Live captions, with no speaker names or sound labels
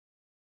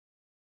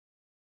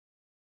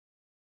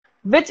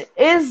which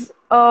is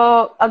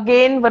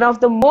again one of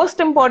the most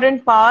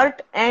important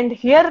part. And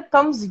here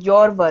comes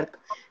your work.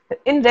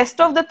 In rest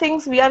of the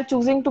things we are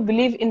choosing to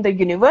believe in the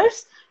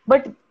universe,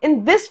 but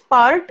in this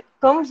part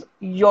comes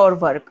your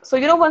work. So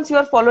once you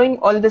are following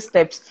all the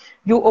steps,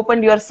 you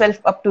opened yourself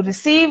up to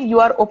receive, you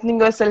are opening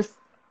yourself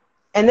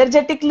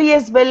energetically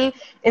as well.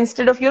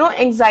 Instead of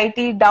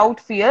anxiety, doubt,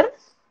 fear,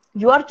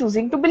 you are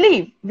choosing to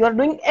believe, you are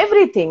doing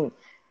everything.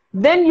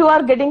 Then you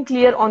are getting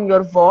clear on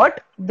your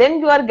what, then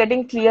you are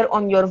getting clear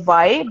on your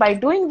why. By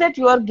doing that,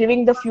 you are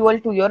giving the fuel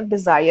to your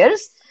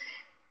desires,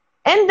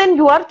 and then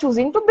you are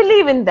choosing to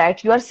believe in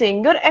that. You are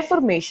saying your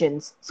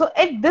affirmations. So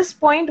at this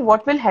point,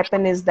 what will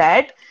happen is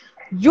that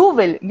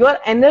your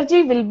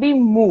energy will be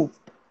moved.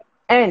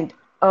 And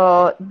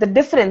the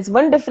difference,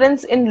 one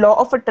difference in law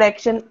of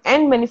attraction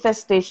and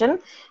manifestation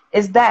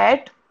is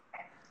that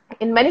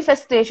in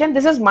manifestation,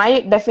 this is my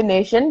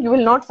definition, you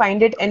will not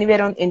find it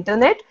anywhere on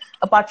internet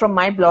apart from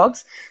my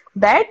blogs,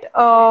 that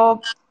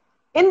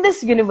in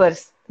this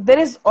universe, there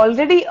is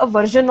already a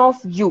version of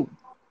you.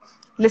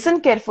 Listen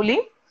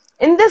carefully.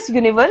 In this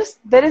universe,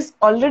 there is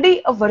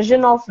already a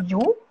version of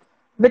you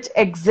which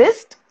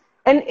exists,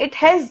 and it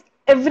has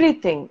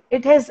everything.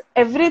 It has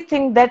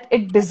everything that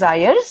it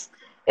desires.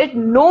 It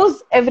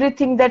knows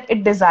everything that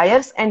it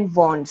desires and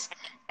wants.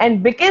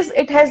 And because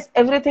it has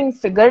everything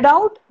figured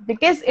out,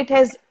 because it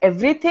has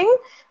everything,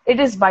 it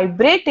is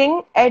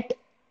vibrating at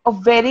a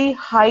very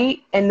high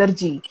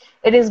energy.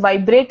 It is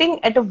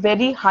vibrating at a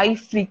very high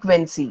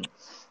frequency.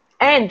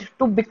 And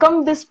to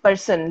become this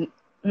person,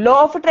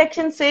 law of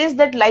attraction says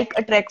that like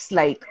attracts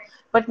like,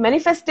 but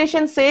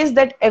manifestation says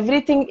that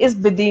everything is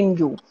within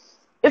you.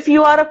 If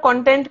you are a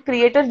content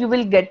creator, you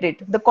will get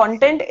it. The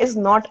content is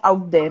not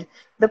out there.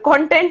 The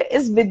content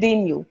is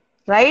within you,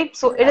 right?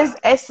 So it is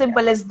as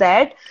simple as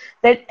that,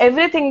 that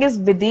everything is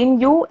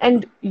within you,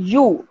 and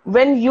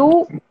when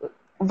you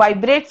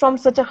vibrate from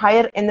such a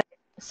higher energy.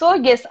 So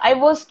yes, I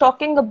was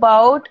talking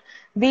about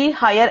the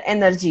higher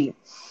energy.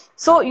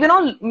 So,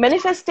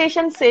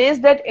 manifestation says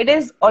that it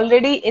is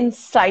already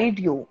inside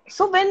you.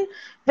 So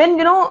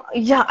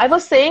yeah, I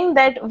was saying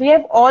that we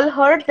have all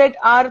heard that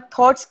our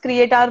thoughts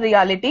create our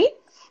reality,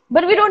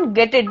 but we don't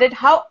get it, that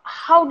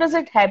how does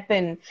it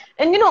happen?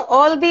 And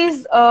all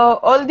these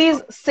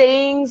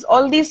sayings,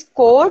 all these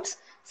quotes,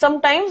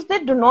 sometimes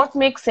they do not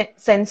make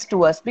sense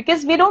to us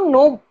because we don't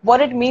know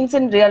what it means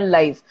in real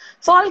life.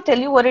 So I'll tell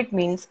you what it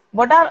means.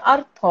 What are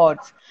our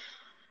thoughts?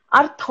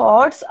 Our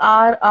thoughts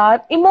are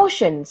our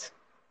emotions,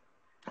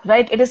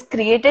 right? It is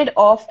created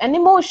of an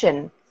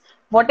emotion.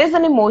 What is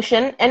an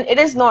emotion? And it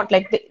is not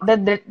like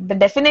the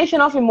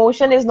definition of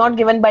emotion is not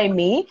given by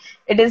me.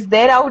 It is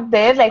there out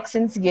there like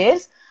since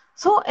years.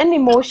 So an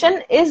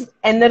emotion is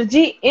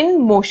energy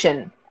in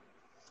motion.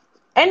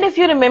 And if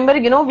you remember,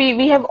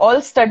 we have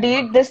all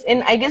studied this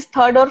in, I guess,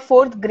 third or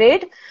fourth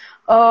grade,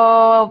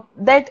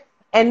 that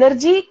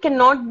energy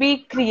cannot be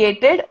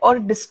created or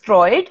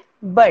destroyed,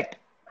 but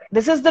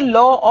this is the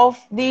law of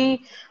the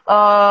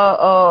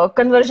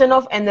conversion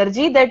of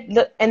energy, that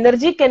the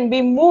energy can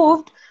be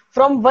moved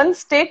from one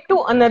state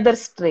to another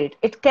state.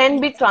 It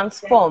can be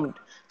transformed.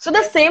 So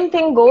the same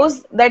thing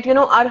goes that,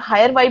 our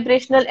higher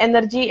vibrational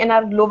energy and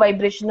our low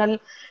vibrational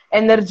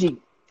energy.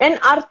 And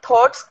our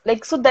thoughts,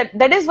 so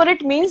that is what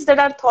it means, that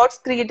our thoughts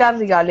create our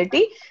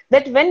reality.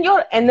 That when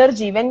your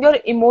energy, when your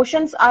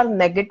emotions are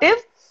negative,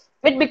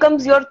 it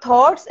becomes your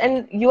thoughts,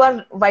 and you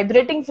are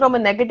vibrating from a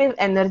negative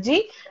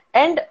energy.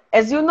 And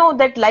as you know,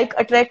 that like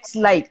attracts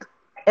like,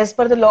 as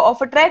per the law of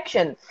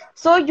attraction.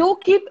 So you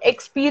keep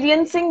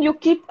experiencing, you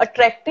keep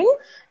attracting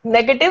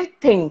negative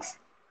things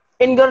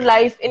in your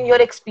life, in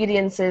your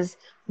experiences.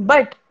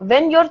 But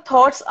when your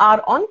thoughts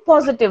are on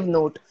positive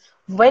note,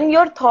 when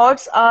your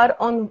thoughts are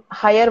on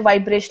higher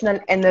vibrational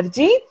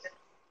energy,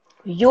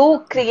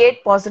 you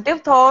create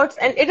positive thoughts.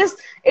 And it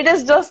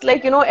is just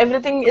like,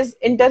 everything is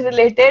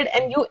interrelated,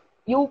 and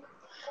you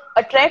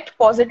attract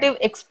positive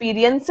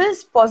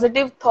experiences,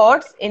 positive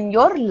thoughts in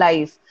your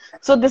life.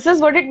 So this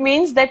is what it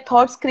means, that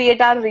thoughts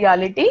create our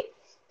reality.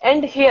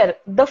 And here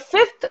the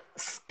fifth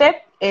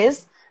step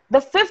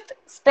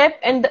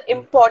and the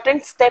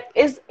important step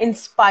is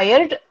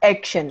inspired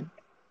action.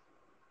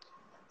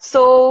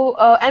 So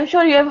I'm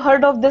sure you have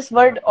heard of this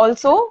word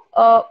also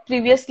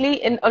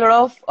previously in a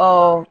lot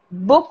of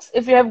books,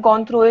 if you have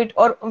gone through it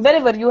or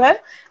wherever you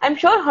have, I'm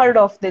sure heard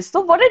of this. So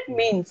what it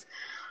means,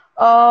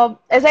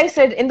 as I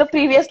said in the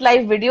previous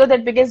live video,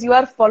 that because you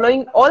are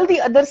following all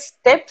the other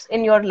steps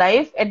in your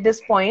life at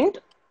this point,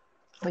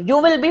 you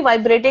will be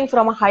vibrating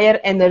from a higher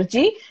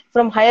energy,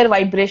 from higher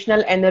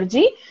vibrational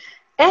energy.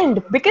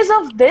 And because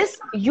of this,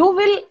 you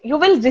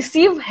will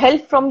receive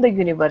help from the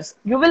universe.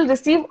 You will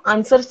receive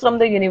answers from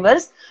the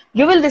universe.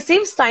 You will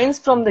receive signs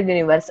from the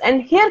universe.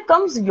 And here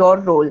comes your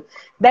role,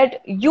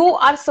 that you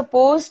are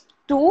supposed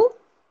to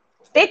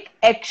take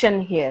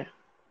action here.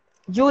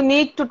 You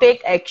need to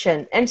take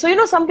action. And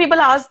so, some people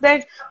ask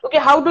that, okay,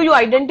 how do you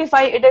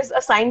identify it as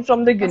a sign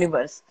from the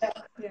universe?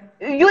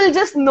 You will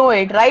just know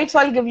it, right? So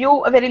I'll give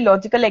you a very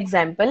logical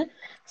example.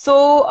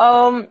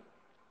 So,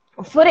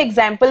 for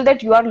example,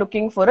 that you are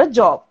looking for a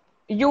job.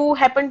 you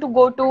happen to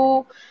go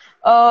to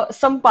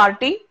some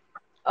party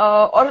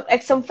or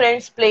at some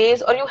friend's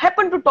place, or you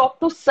happen to talk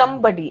to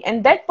somebody,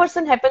 and that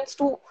person happens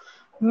to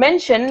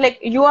mention like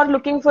you are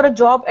looking for a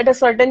job at a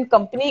certain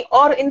company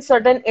or in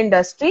certain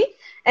industry,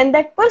 and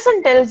that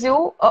person tells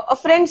you, a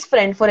friend's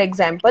friend for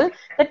example,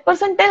 that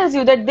person tells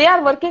you that they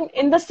are working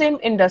in the same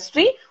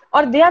industry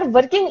or they are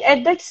working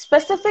at that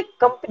specific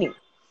company.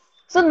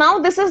 So now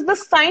this is the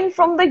sign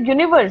from the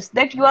universe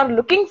that you are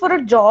looking for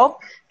a job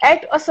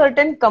at a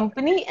certain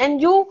company,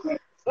 and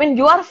when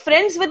you are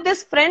friends with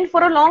this friend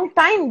for a long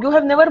time, you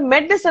have never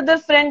met this other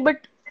friend,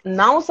 but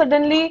now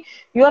suddenly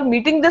you are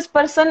meeting this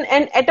person,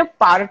 and at a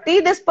party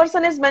this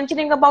person is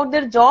mentioning about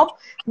their job.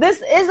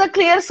 This is a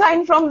clear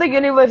sign from the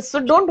universe. So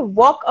don't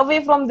walk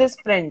away from this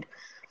friend.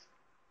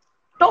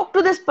 Talk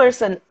to this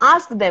person,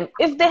 ask them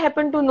if they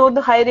happen to know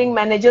the hiring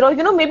manager,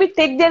 or maybe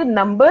take their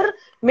number.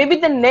 Maybe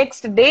the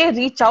next day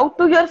reach out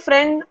to your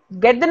friend,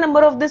 get the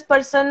number of this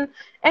person,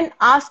 and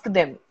ask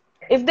them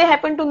if they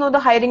happen to know the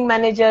hiring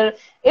manager,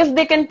 if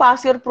they can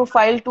pass your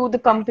profile to the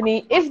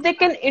company, if they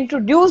can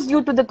introduce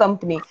you to the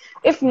company.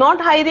 If not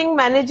hiring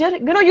manager,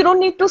 you don't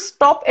need to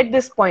stop at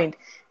this point.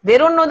 They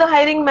don't know the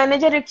hiring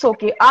manager, it's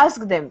okay,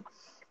 ask them.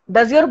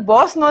 Does your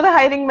boss know the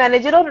hiring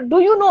manager, or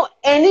do you know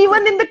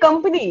anyone in the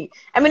company?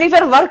 I mean, if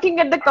you're working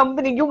at the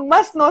company, you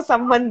must know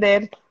someone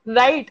there,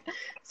 right?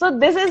 So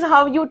this is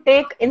how you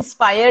take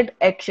inspired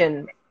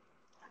action.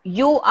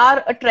 You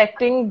are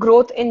attracting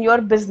growth in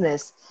your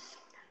business.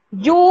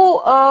 You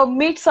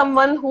meet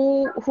someone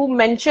who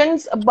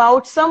mentions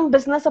about some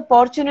business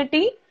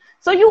opportunity.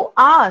 So you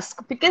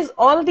ask, because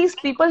all these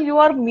people you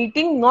are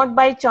meeting not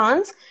by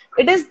chance,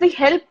 it is the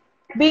help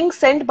being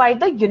sent by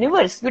the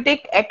universe. You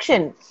take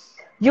action.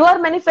 You are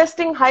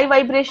manifesting high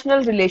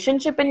vibrational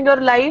relationship in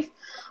your life,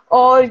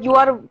 or you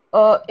are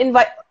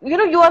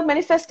you are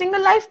manifesting a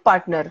life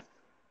partner.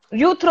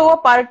 You throw a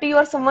party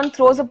or someone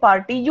throws a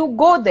party, you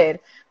go there,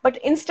 but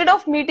instead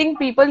of meeting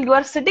people, you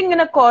are sitting in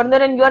a corner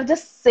and you are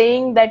just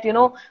saying that,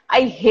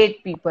 I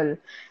hate people.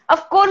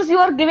 Of course you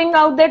are giving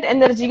out that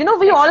energy.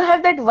 We all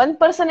have that one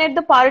person at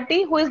the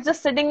party who is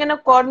just sitting in a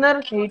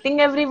corner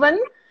hating everyone.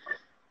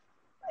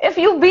 If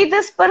you be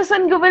this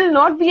person, you will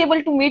not be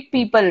able to meet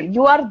people.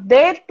 You are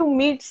there to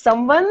meet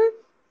someone.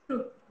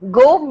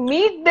 Go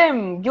meet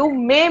them. You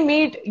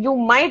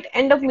might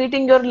end up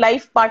meeting your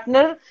life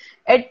partner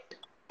at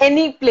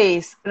any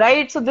place,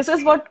 right? So this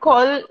is what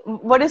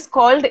is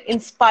called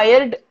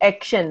inspired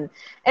action.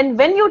 And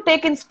when you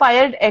take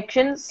inspired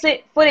action,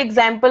 say for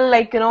example,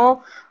 like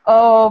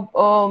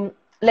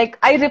like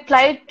I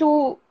replied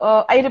to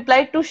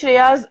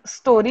Shreya's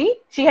story.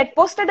 She had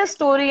posted a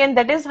story, and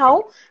that is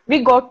how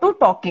we got to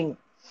talking.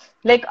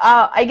 Like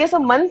I guess a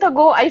month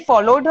ago I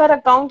followed her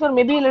account, or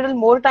maybe a little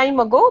more time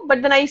ago,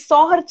 but then I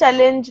saw her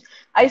challenge,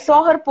 I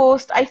saw her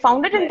post, I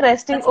found it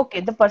interesting.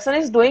 Okay, the person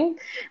is doing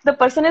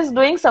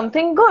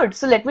something good,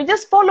 so let me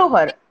just follow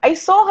her. I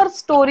saw her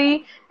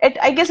story at,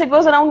 I guess it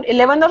was around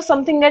 11 or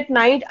something at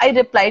night. I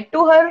replied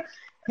to her.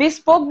 We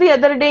spoke the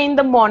other day in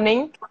the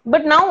morning,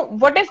 but now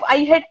what if I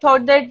had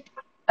thought that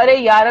अरे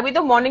यार अभी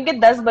तो morning के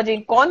 10 बजे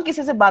कौन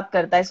किसी से बात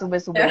करता है सुबह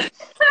सुबह.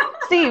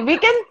 See, we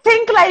can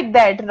think like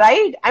that,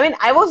 right? I mean,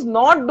 I was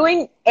not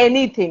doing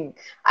anything.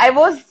 I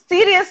was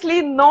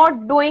seriously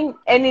not doing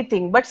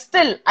anything. But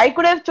still, I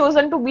could have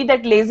chosen to be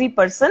that lazy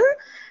person.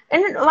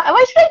 And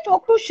why should I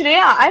talk to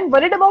Shreya? I'm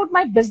worried about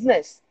my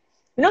business.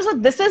 So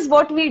this is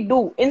what we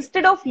do.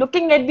 Instead of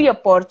looking at the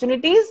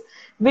opportunities,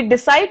 we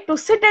decide to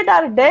sit at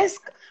our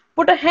desk,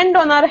 put a hand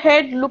on our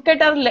head, look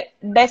at our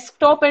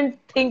desktop and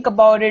think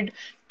about it.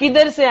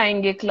 किधर से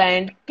आएंगे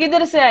client?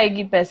 किधर से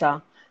आएगी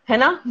पैसा? है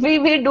ना?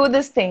 We do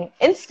this thing.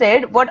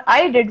 Instead, what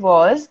I did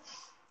was,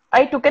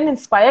 I took an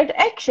inspired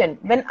action.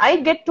 When I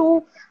get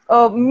to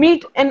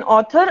meet an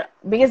author,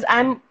 because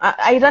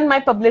I run my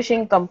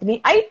publishing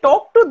company, I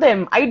talk to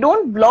them. I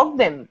don't block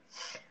them.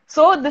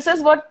 So this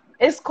is what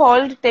is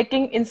called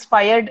taking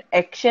inspired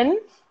action.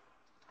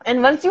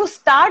 And once you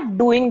start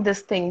doing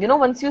this thing,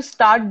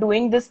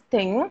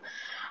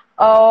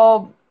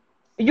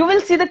 you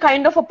will see the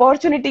kind of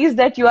opportunities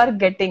that you are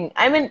getting.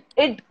 I mean,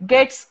 it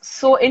gets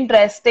so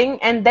interesting,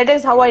 and that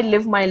is how I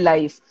live my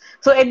life.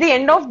 So at the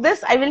end of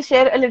this, I will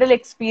share a little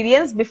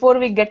experience before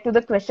we get to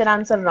the question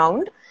answer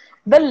round.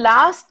 The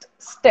last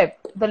step,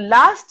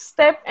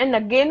 and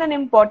again an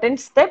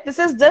important step. This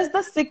is just the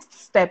 6th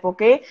step,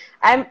 okay?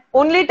 I'm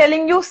only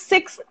telling you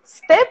 6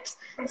 steps.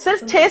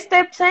 सिर्फ 6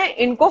 steps हैं,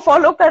 इनको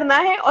follow करना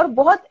है और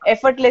बहुत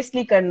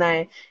effortlessly करना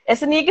है.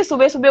 ऐसा नहीं है कि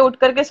सुबह सुबह उठ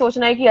करके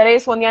सोचना है कि अरे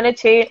सोनिया ने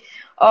 6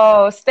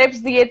 स्टेप्स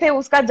दिए थे,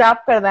 उसका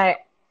जाप करना है.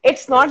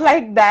 It's not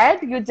like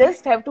that. You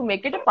just have to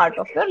make it a part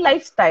of your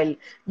lifestyle.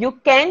 You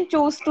can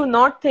choose to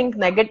not think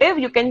negative.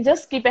 You can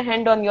just keep a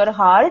hand on your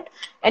heart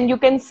and you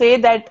can say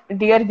that,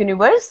 dear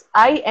universe,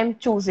 I am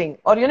choosing.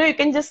 Or, you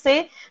can just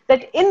say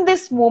that in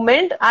this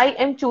moment, I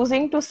am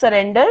choosing to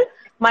surrender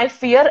my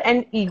fear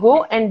and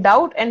ego and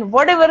doubt and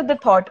whatever the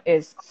thought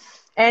is.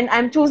 And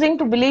I'm choosing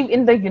to believe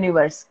in the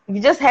universe.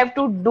 You just have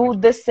to do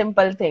this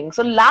simple thing.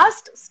 So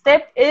last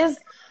step is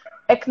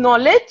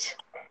acknowledge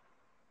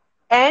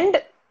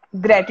and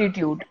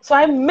gratitude. So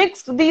I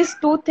mixed these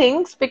two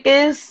things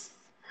because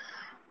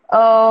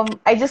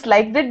I just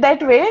liked it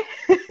that way.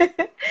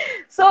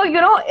 So,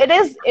 it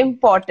is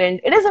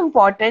important. It is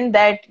important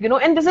that,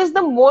 and this is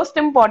the most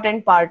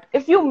important part.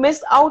 If you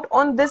miss out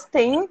on this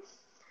thing,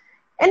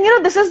 and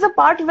this is the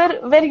part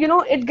where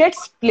it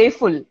gets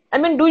playful. I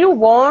mean, do you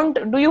want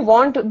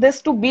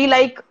this to be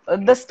like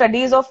the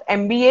studies of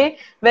MBA,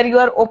 where you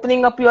are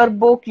opening up your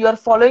book, you are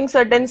following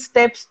certain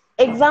steps?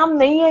 Exam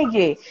nahi hai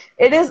ye.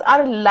 It is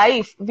our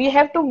life. We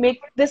have to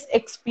make this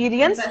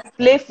experience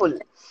playful.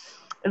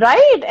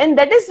 Right, and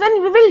that is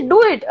when we will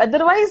do it.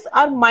 Otherwise,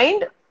 our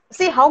mind,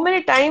 see, how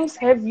many times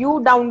have you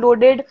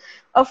downloaded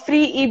a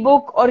free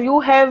ebook, or you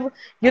have,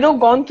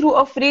 gone through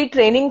a free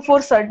training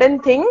for certain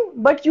thing,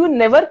 but you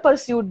never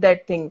pursued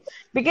that thing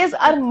because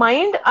our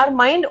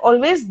mind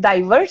always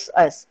diverts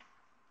us.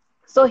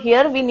 So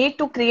here we need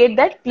to create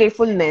that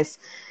playfulness.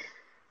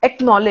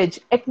 Acknowledge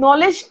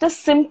the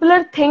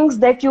simpler things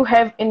that you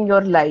have in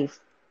your life.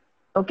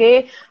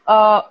 Okay,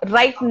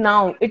 right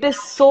now it is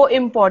so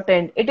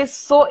important. It is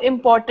so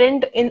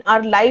important in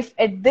our life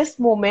at this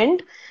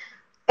moment.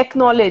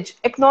 Acknowledge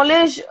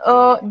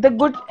the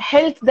good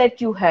health that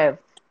you have.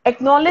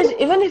 Acknowledge,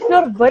 even if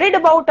you're worried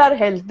about our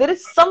health, there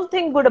is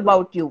something good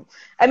about you.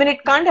 I mean,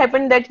 it can't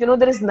happen that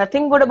there is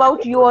nothing good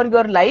about you or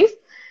your life.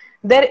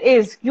 There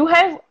is. You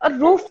have a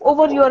roof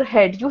over your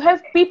head, you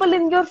have people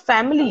in your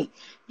family,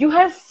 you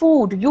have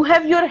food, you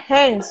have your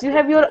hands, you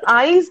have your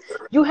eyes,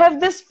 you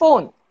have this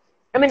phone.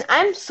 I mean,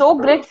 I'm so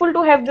grateful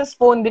to have this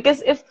phone,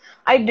 because if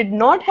I did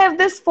not have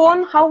this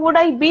phone, how would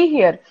I be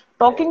here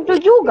talking to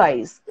you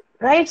guys?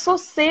 Right? So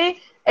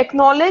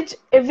acknowledge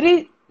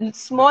every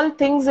small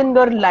things in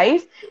your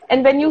life.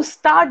 And when you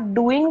start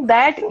doing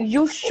that,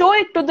 you show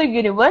it to the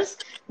universe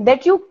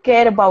that you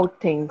care about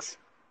things.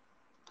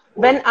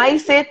 When I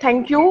say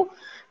thank you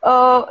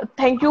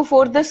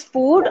for this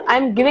food,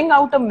 I'm giving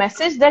out a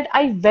message that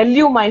I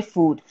value my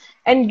food.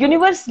 And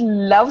universe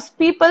loves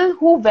people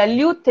who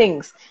value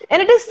things.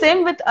 And it is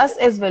same with us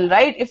as well,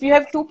 right? If you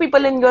have two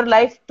people in your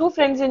life, two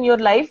friends in your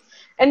life,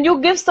 and you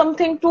give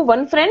something to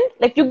one friend,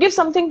 like you give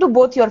something to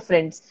both your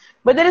friends,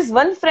 but there is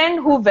one friend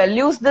who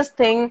values this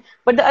thing,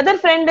 but the other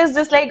friend is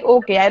just like,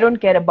 okay, I don't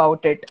care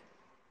about it.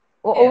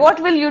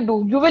 What will you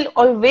do? You will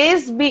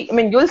always be, I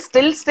mean, you'll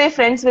still stay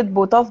friends with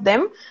both of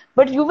them,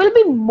 but you will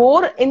be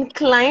more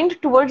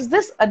inclined towards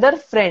this other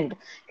friend.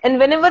 And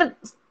whenever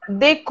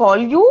they call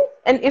you,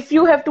 and if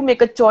you have to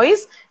make a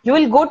choice, you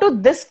will go to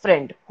this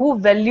friend who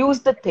values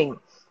the thing.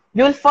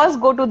 You will first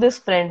go to this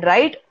friend,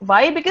 right?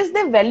 Why? Because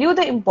they value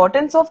the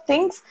importance of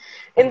things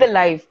in the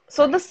life.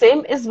 So the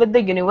same is with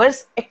the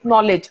universe.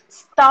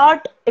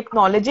 Start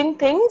acknowledging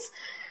things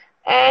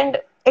and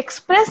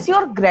express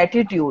your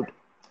gratitude.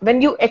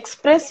 When you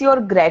express your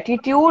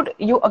gratitude,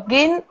 you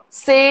again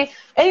say,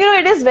 and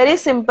it is very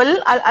simple.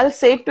 I'll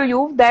say to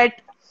you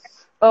that,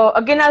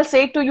 again, I'll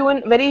say to you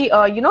in very,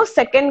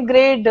 second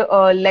grade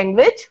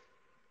language.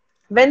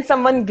 When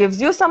someone gives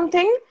you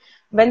something,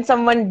 when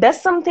someone does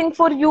something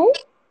for you,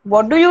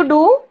 what do?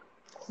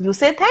 You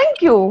say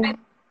thank you.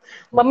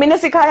 Mummy ने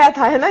सिखाया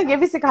था, है ना, ये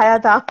भी सिखाया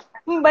था,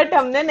 but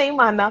हमने नहीं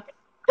माना.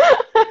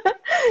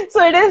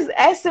 So it is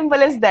as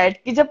simple as that,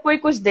 कि जब कोई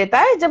कुछ देता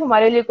है, जब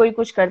हमारे लिए कोई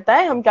कुछ करता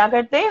है, हम क्या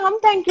करते हैं? हम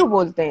थैंक यू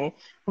बोलते हैं.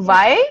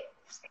 Why?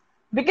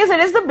 Because it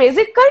is the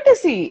basic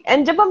courtesy.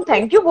 And जब हम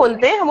थैंक यू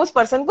बोलते हैं, हम उस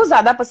पर्सन को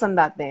ज्यादा पसंद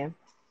आते हैं.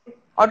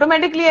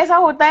 Automatically ऐसा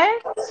होता है.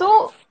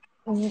 So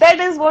that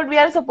is what we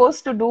are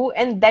supposed to do,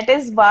 and that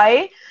is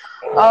why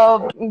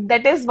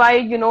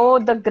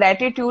the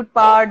gratitude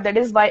part, that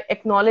is why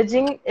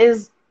acknowledging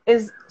is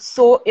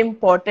so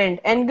important.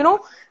 And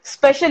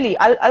especially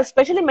I'll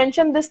especially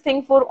mention this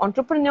thing for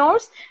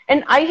entrepreneurs,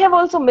 and I have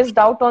also missed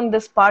out on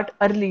this part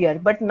earlier,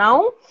 but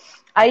now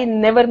I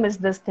never miss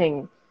this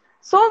thing.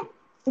 So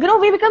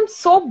we become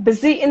so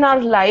busy in our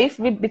life,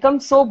 we become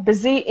so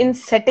busy in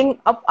setting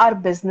up our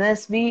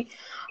business, we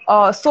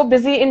so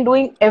busy in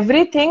doing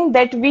everything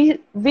that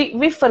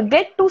we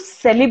forget to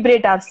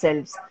celebrate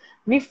ourselves.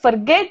 We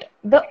forget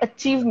the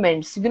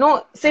achievements.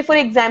 Say for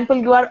example,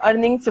 you are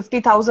earning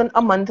 50,000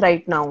 a month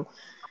right now.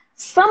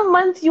 Some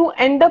month you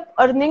end up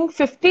earning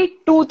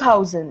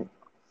 52,000.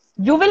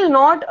 You will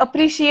not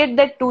appreciate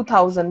that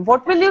 2,000.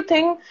 What will you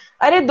think?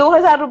 Arey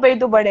 2,000 rupees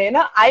to bade hai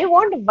na. I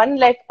want 1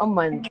 lakh a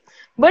month.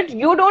 But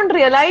you don't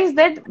realize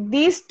that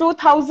these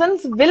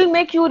 2,000s will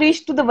make you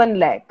reach to the 1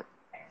 lakh.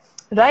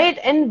 Right?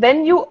 And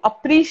when you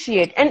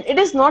appreciate, and it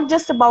is not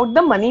just about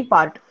the money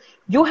part,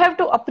 you have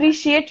to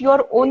appreciate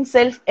your own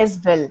self as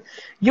well.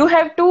 You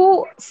have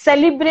to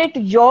celebrate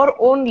your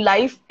own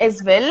life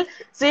as well.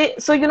 So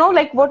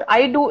like what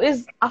I do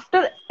is,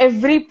 after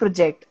every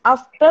project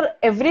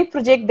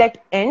that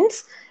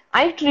ends,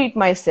 I treat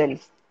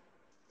myself.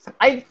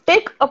 I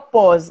take a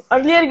pause.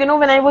 Earlier,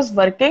 when I was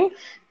working,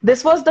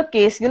 this was the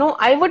case.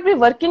 I would be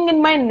working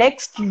in my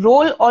next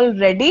role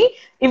already,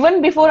 even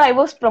before I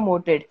was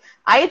promoted.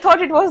 I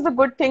thought it was the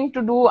good thing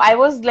to do. I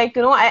was like,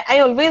 I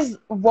always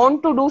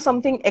want to do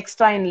something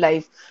extra in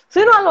life.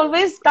 So, I'll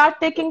always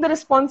start taking the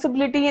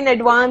responsibility in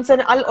advance,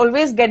 and I'll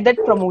always get that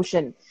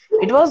promotion.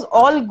 It was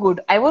all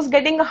good. I was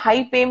getting a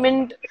high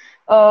payment,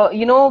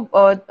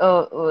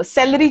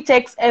 salary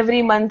checks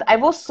every month. I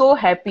was so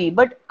happy.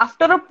 But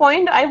after a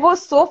point, I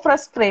was so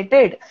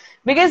frustrated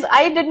because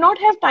I did not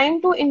have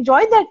time to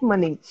enjoy that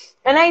money.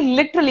 And I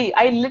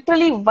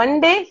literally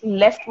one day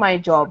left my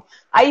job.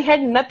 I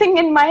had nothing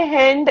in my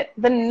hand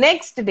the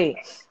next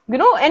day.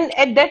 And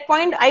at that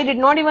point, I did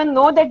not even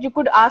know that you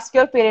could ask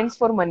your parents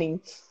for money.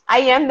 I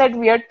am that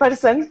weird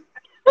person.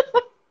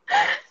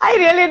 I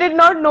really did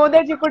not know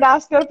that you could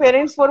ask your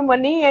parents for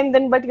money, and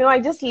then, but I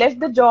just left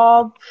the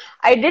job.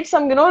 I did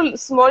some,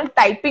 small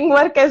typing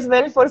work as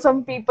well for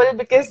some people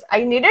because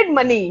I needed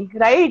money,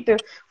 right?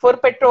 For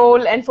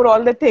petrol and for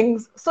all the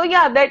things. So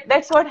yeah,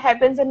 that's what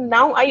happens. And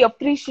now I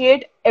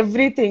appreciate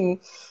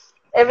everything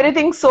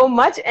so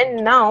much.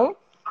 And now,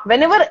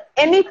 whenever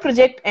any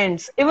project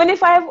ends, even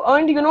if I have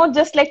earned,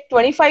 just like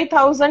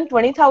 25,000,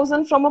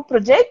 20,000 from a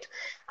project,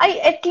 I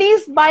at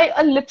least buy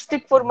a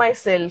lipstick for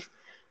myself.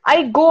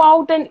 I go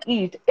out and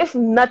eat. If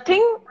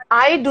nothing,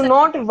 I do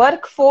not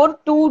work for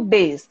 2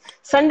 days.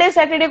 Sunday,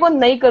 Saturday को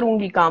नहीं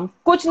करूँगी काम,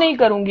 कुछ नहीं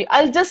करूँगी.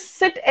 I'll just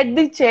sit at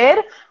the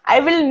chair. I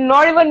will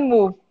not even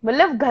move.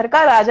 मतलब घर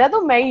का राजा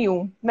तो मैं ही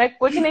हूँ. मैं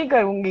कुछ नहीं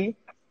करूँगी.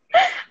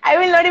 I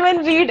will not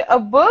even read a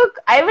book.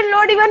 I will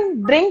not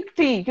even drink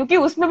tea क्योंकि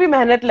उसमें भी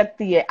मेहनत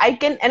लगती है. I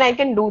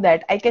can do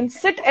that. I can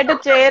sit at a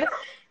chair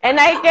and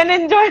I can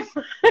enjoy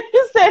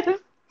myself.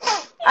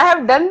 I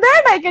have done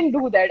that. I can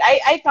do that.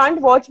 I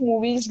can't watch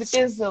movies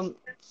because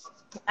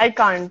I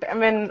can't. I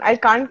mean, I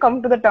can't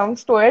come to the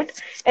terms to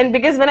it. And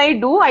because when I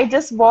do, I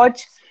just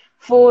watch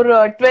for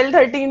 12,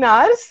 13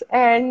 hours.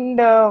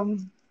 And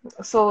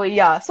so,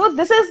 yeah. So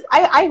this is,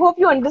 I hope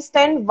you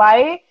understand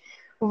why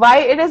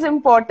it is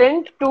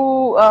important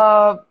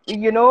to,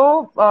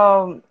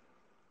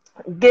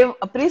 give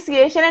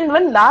appreciation. And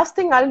one last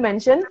thing I'll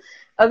mention,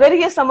 अगर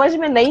ये समझ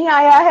में नहीं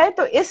आया है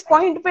तो इस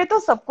point पे तो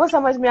सबको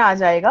समझ में आ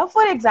जाएगा.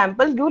 For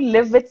example, you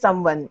live with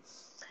someone,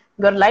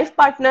 your life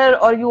partner,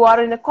 or you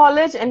are in a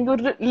college and you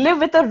live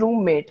with a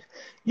roommate.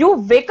 You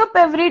wake up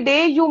every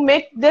day, you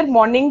make their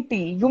morning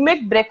tea, you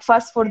make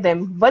breakfast for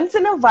them. Once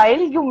in a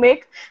while, you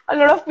make, a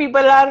lot of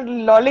people are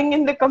lolling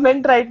in the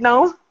comment right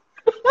now.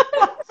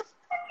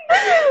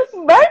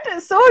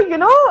 But so,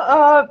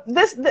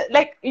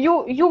 like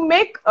you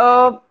make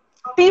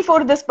tea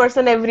for this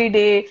person every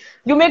day.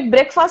 You make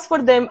breakfast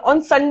for them.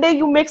 On Sunday,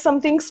 you make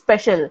something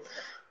special.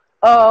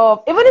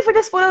 Even if it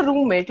is for a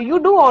roommate, you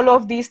do all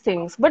of these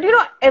things. But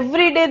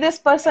every day this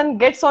person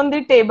gets on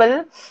the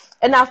table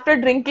and after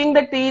drinking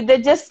the tea,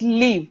 they just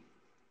leave.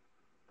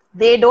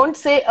 They don't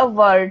say a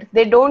word.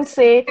 They don't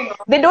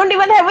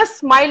even have a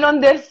smile on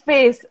their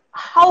face.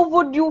 How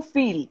would you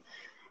feel?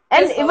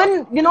 And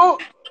even,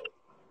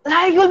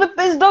 like, you'll be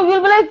pissed off.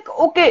 You'll be like,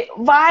 okay,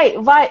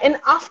 why?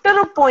 And after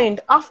a point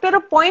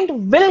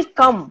will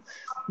come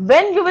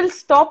when you will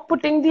stop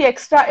putting the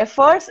extra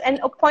efforts, and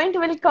a point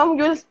will come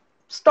you will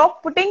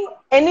stop putting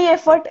any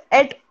effort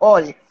at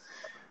all.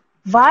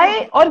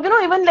 Why? Or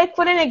even like,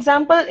 for an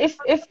example, if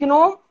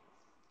you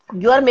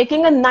are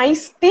making a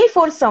nice tea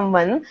for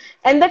someone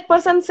and that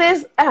person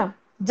says,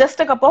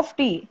 just a cup of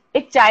tea,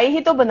 एक चाय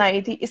ही तो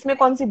बनाई थी, इसमें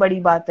कौन सी बड़ी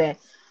बात है.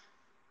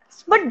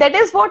 But that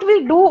is what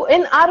we do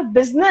in our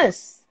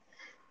business.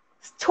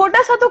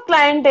 छोटा सा तो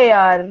client है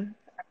यार.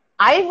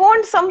 I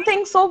want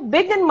something so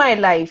big in my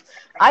life.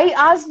 I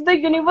asked the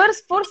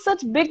universe for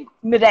such big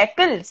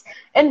miracles.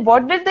 And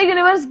what did the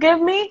universe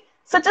give me?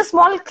 Such a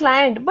small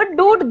client. But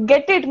dude,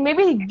 get it.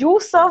 Maybe you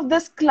serve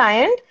this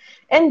client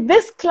and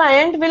this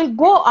client will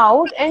go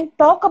out and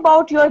talk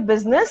about your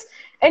business,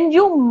 and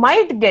you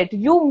might get,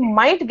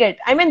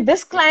 I mean,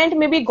 this client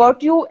maybe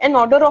got you an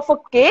order of a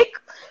cake,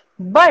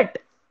 but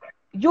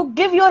you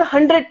give your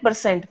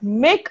 100%,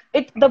 make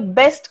it the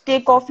best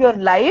cake of your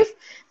life.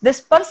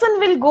 This person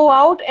will go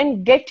out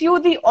and get you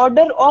the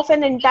order of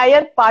an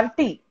entire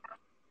party.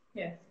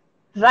 Yes.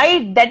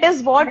 Right? That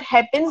is what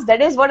happens.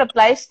 That is what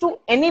applies to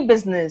any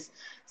business.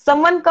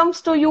 Someone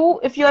comes to you,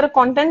 if you are a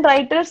content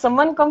writer,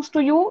 someone comes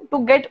to you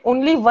to get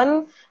only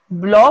one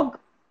blog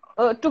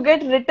to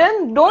get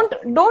written. Don't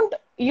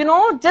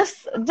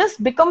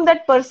just become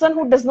that person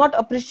who does not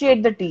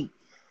appreciate the tea.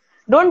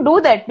 Don't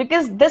do that,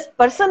 because this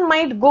person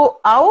might go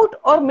out,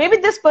 or maybe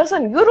this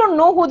person, you don't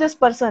know who this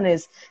person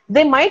is.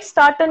 They might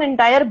start an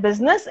entire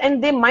business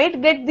and they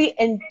might get the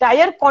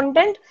entire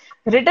content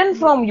written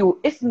from you.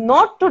 If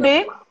not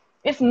today,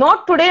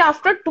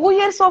 after 2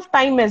 years of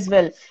time as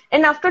well.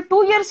 And after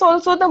 2 years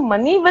also, the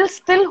money will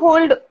still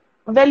hold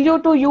value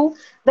to you.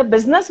 The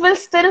business will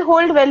still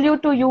hold value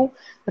to you.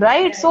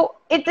 Right? So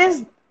it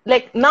is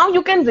like, now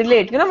you can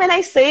relate. When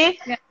I say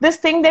this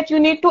thing that you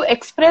need to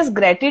express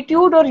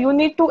gratitude or you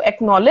need to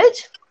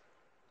acknowledge,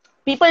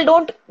 people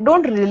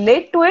don't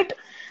relate to it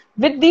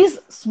with these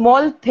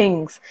small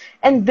things.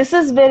 And this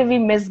is where we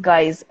miss,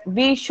 guys.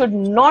 We should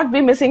not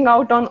be missing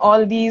out on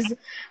all these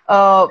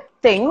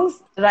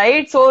things,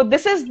 right? So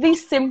this is the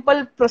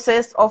simple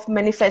process of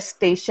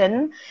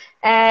manifestation.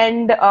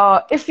 And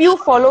if you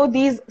follow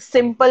these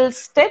simple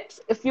steps,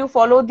 if you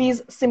follow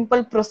these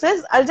simple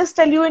process, I'll just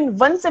tell you in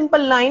one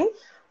simple line,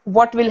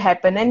 what will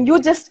happen. And you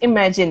just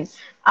imagine,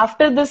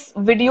 after this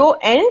video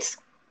ends,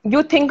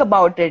 you think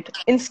about it.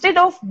 Instead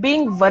of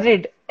being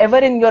worried ever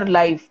in your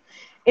life,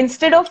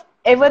 instead of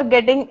ever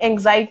getting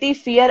anxiety,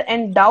 fear,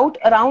 and doubt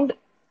around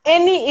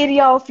any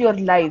area of your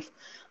life,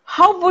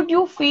 how would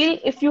you feel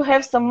if you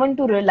have someone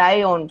to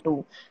rely on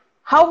to?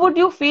 How would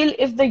you feel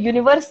if the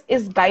universe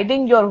is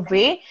guiding your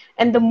way,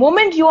 and the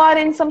moment you are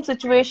in some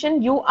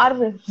situation, you are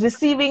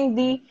receiving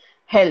the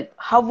help?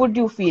 How would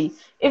you feel?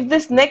 If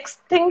this next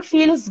thing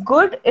feels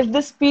good, if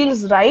this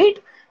feels right,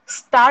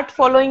 start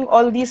following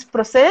all these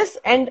process,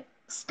 and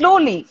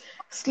slowly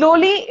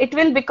it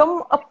will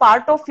become a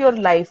part of your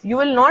life. You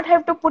will not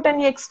have to put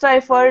any extra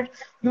effort.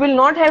 You will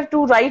not have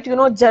to write,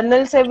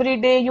 journals every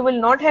day. You will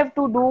not have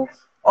to do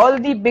all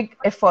the big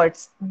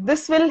efforts.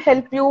 This will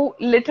help you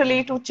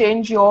literally to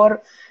change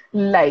your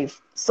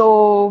life.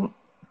 So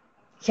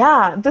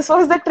yeah, this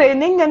was the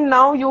training, and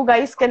now you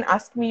guys can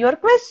ask me your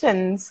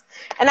questions.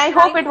 And I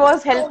hope Thank it you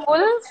was so helpful.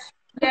 much.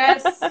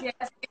 Yes,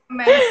 yes,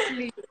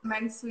 immensely,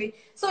 immensely.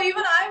 So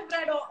even I've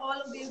read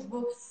all of these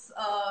books,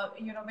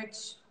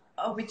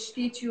 which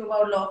teach you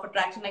about law of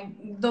attraction.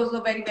 Like those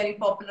were very, very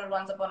popular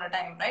once upon a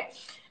time, right?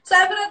 So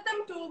I've read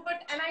them too,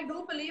 and I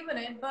do believe in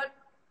it. But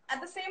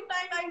at the same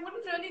time, I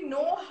wouldn't really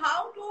know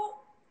how to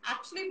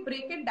actually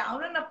break it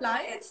down and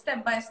apply it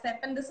step by step.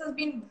 And this has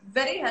been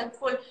very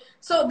helpful.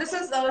 So this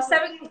is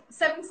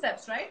seven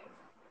steps, right?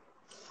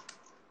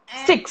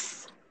 And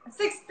Six.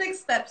 six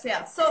steps,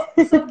 yeah. So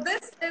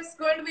this is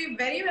going to be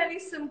very, very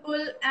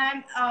simple,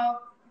 and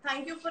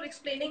thank you for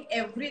explaining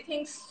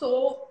everything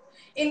so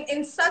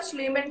in such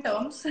layman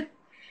terms.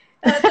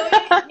 तो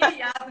ये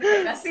याद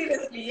रहेगा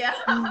seriously, yeah.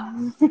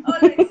 All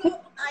right, so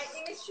I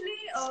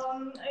initially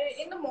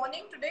in the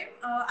morning today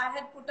I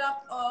had put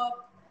up a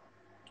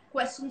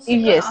question sticker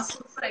Yes.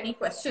 asking for any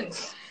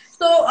questions.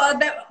 So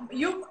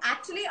you've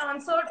actually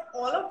answered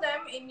all of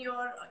them in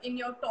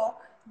your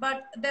talk,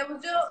 but there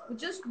was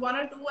just one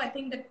or two. I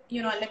think that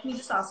let me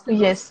just ask you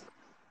those. Yes.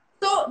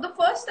 So the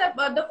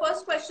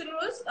first question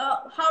was,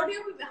 how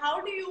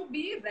do you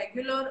be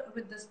regular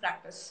with this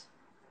practice?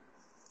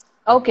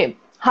 Okay.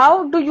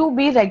 How do you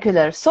be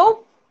regular?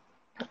 So,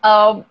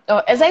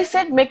 as I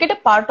said, make it a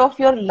part of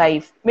your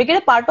life. Make it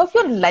a part of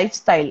your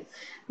lifestyle.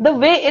 The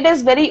way it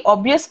is very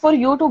obvious for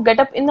you to get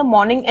up in the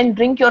morning and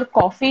drink your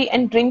coffee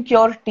and drink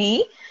your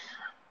tea,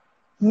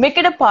 make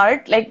it a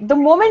part. Like the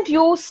moment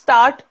you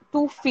start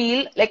to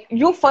feel like,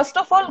 you first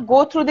of all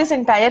go through this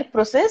entire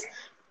process.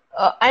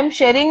 I'm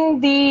sharing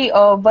the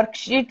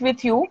worksheet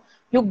with you.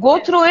 You go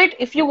Yes. through it.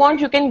 If you want,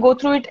 you can go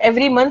through it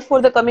every month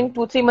for the coming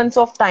 2-3 months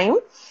of time.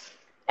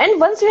 And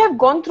once you have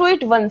gone through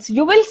it once,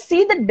 you will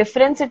see the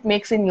difference it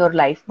makes in your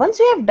life. Once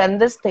you have done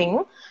this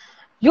thing,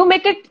 you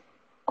make it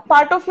a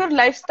part of your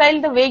lifestyle.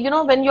 The way,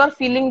 when you are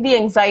feeling the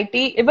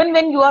anxiety, even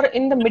when you are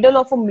in the middle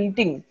of a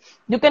meeting,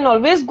 you can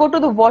always go to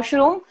the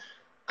washroom,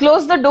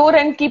 close the door,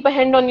 and keep a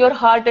hand on your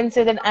heart and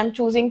say that I'm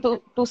choosing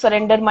to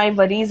surrender my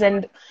worries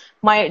and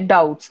my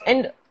doubts.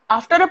 And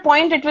after a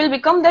point, it will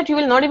become that you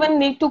will not even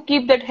need to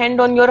keep that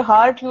hand on your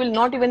heart. You will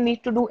not even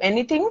need to do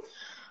anything.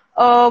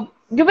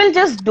 You will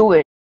just do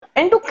it.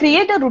 And to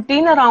create a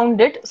routine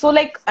around it. So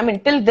like, I mean,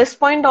 till this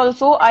point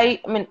also, I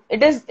mean,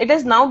 it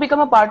has now become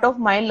a part of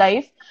my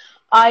life.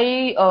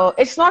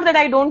 It's not that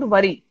I don't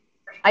worry.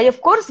 I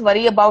of course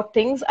worry about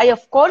things. I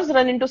of course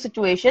run into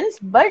situations,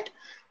 but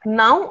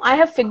now I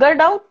have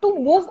figured out to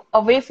move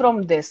away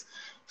from this.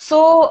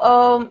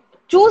 So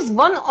choose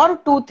one or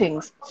two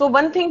things. So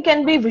one thing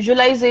can be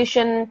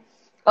visualization,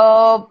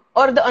 or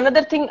the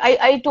another thing,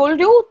 I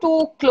told you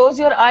to close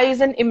your eyes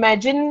and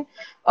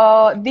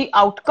the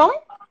outcome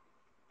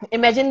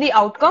imagine the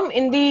outcome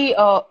in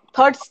the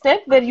third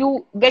step, where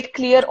you get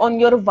clear on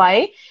your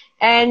why,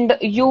 and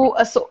you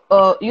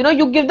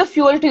give the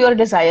fuel to your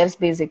desires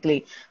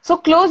basically. So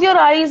close your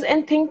eyes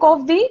and think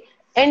of the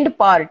end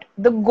part,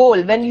 the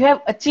goal. When you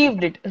have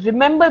achieved it,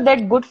 remember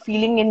that good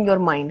feeling in your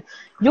mind.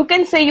 You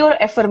can say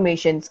your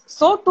affirmations.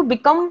 So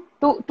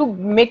to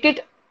make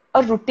it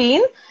a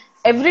routine,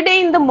 every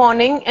day in the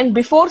morning and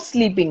before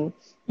sleeping,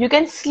 you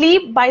can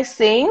sleep by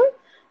saying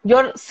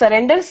your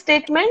surrender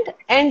statement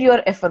and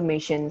your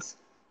affirmations.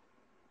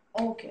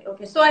 Okay,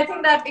 okay. So I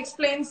think that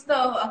explains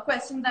the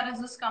question that has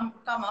just come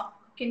up.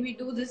 Can we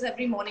do this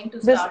every morning to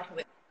This, start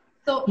with?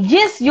 So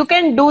yes, you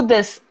can do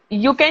this.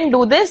 You can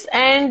do this,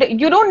 and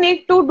you don't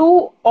need to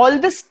do all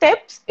the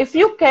steps. If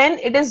you can,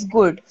 it is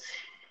good.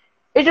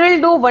 It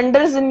will do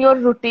wonders in your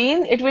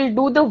routine. It will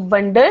do the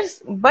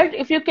wonders. But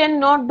if you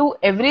cannot do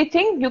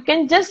everything, you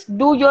can just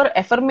do your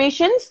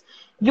affirmations.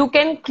 You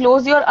can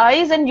close your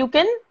eyes, and you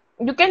can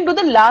do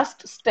the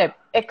last step.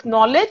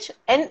 Acknowledge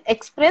and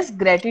express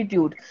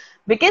gratitude.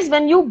 Because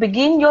when you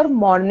begin your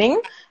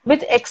morning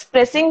with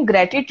expressing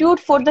gratitude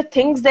for the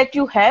things that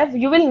you have,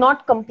 you will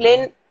not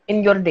complain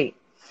in your day.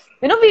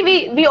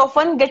 We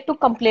often get to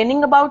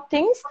complaining about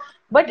things,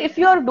 but if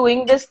you are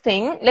doing this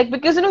thing, like,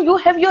 because you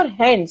have your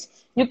hands,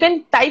 you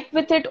can type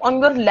with it on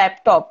your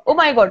laptop. Oh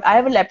my god, I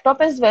have a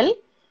laptop as well.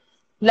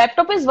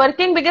 Laptop is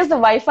working because the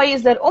Wi-Fi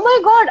is there. Oh my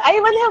god, I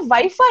even have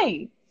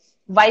Wi-Fi.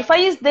 Wi-Fi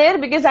is there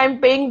because I'm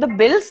paying the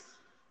bills.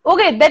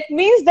 Okay, that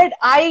means that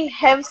I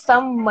have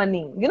some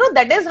money. You know,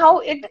 that is how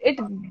it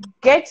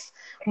gets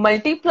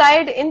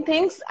multiplied in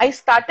things. I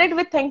started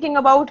with thinking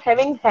about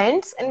having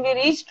hands, and we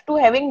reached to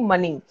having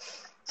money.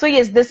 So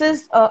yes, this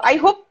is. I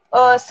hope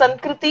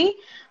Sankriti,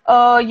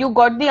 you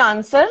got the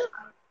answer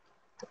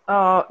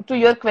to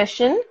your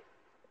question,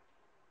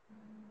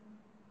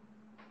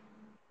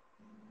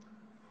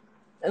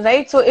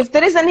 right? So if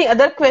there is any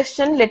other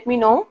question, let me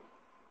know.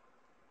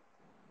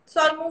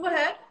 So I'll move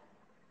ahead.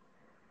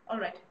 All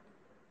right.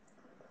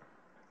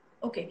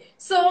 Okay.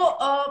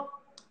 So,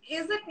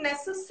 is it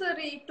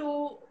necessary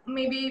to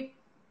maybe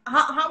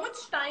how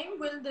much time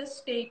will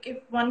this take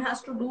if one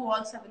has to do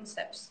all 7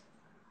 steps?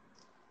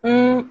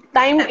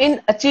 Time Steps.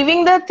 in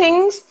achieving the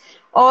things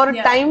or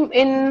Yeah. time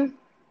in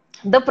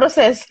the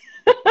process?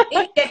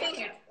 In getting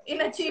it,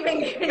 in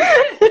achieving it.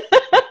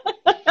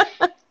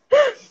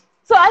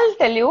 So I'll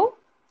tell you,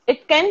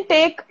 it can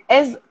take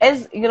as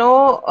you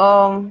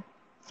know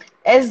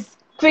as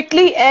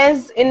quickly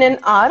as in an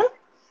hour,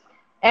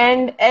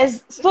 and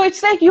as so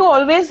it's like you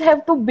always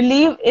have to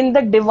believe in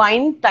the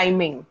divine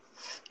timing.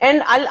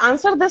 And I'll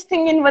answer this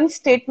thing in one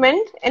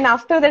statement, and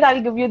after that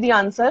I'll give you the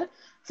answer.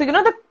 So you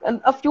know,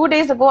 a few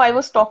days ago I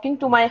was talking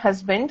to my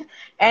husband,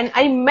 and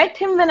I met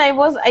him when I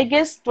was, I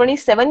guess,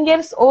 27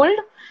 years old.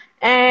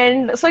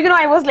 And so you know,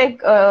 I was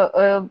like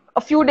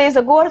a few days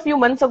ago or a few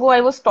months ago,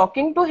 I was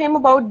talking to him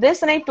about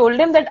this, and I told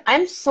him that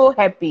I'm so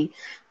happy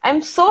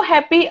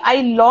I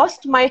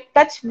lost my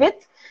touch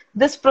with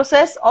this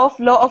process of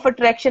law of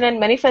attraction and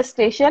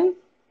manifestation,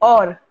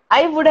 or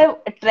I would have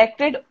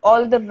attracted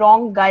all the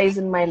wrong guys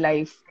in my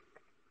life.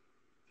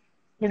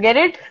 You get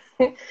it?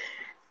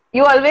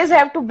 You always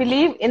have to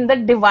believe in the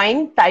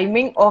divine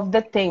timing of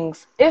the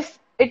things. If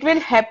it will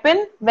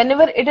happen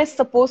whenever it is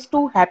supposed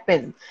to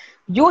happen,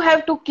 you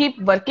have to keep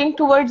working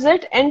towards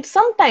it. And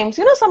sometimes,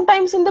 you know,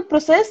 sometimes in the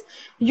process,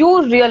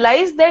 you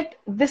realize that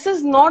this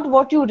is not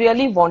what you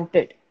really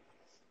wanted.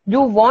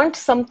 You want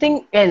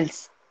something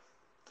else.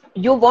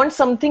 You want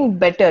something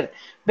better,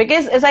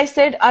 because as I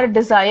said, our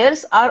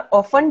desires are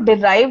often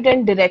derived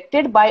and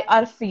directed by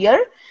our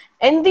fear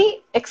and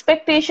the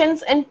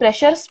expectations and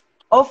pressures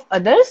of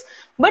others.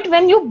 But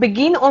when you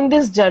begin on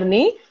this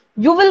journey,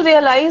 you will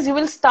realize, you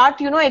will start,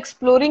 you know,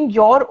 exploring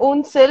your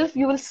own self,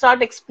 you will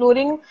start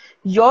exploring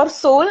your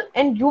soul,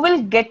 and you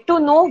will get to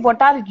know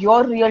what are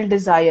your real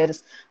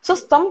desires. So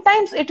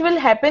sometimes it will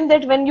happen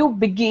that when you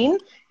begin,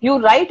 you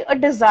write a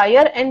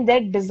desire, and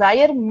that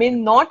desire may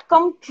not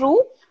come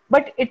true,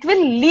 but it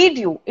will lead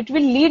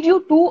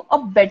you to a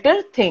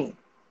better thing.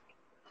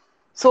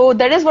 So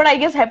that is what I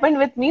guess happened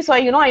with me. So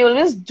I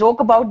always joke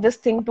about this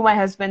thing to my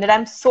husband, that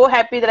I'm so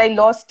happy that I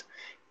lost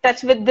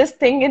touch with this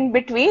thing in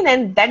between,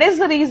 and that is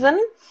the reason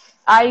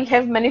I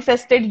have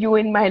manifested you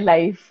in my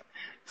life.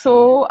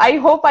 So I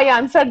hope I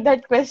answered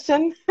that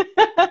question.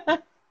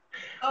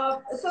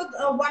 So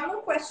one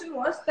more question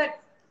was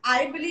that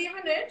I believe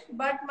in it,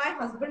 but my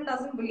husband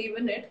doesn't believe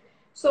in it.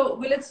 So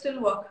will it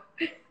still work?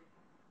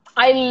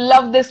 I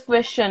love this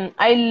question.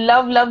 I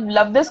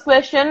love this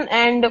question,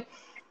 and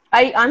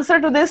I answer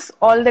to this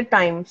all the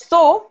time.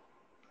 So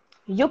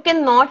you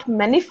cannot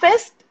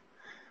manifest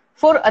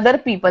for other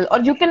people, or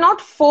you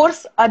cannot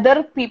force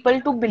other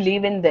people to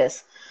believe in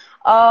this.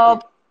 uh,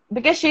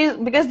 because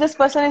this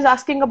person is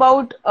asking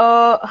about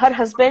her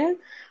husband.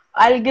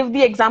 I'll give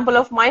the example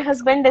of my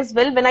husband as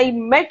well. When I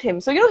met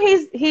him, so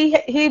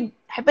he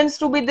happens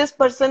to be this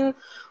person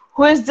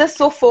who is just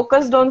so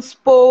focused on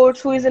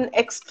sports, who is an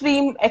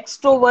extreme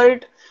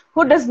extrovert,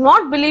 who does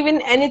not believe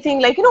in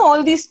anything like,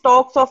 all these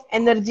talks of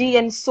energy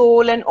and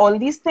soul and all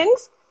these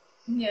things.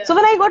 So Yeah.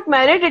 when I got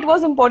married, it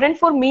was important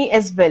for me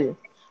as well.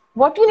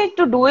 What you need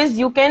to do is,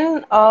 you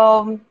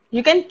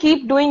can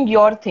keep doing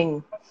your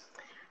thing.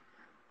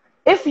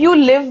 If you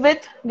live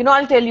with,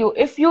 I'll tell you,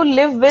 if you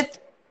live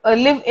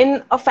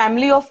in a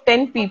family of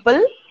 10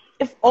 people,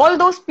 if all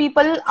those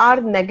people are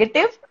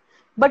negative,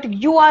 but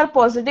you are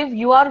positive,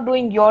 you are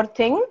doing your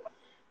thing,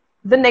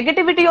 the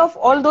negativity of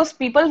all those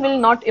people will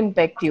not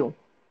impact you.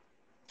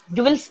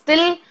 You will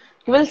still,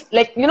 you will,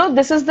 like,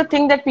 this is the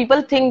thing that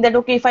people think, that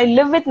okay, if I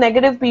live with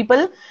negative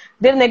people,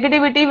 their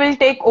negativity will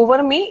take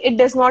over me. It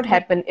does not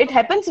happen. It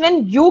happens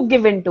when you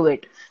give into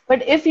it.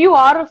 But if you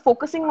are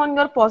focusing on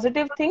your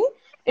positive thing,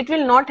 it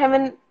will not have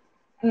a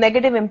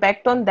negative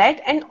impact on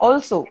that. And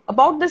also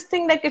about this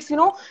thing, like, it's,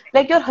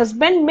 like, your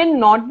husband may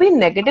not be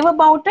negative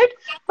about it,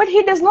 but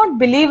he does not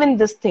believe in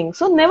this thing.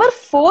 So never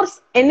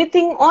force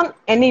anything on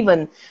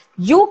anyone.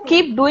 You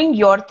keep doing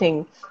your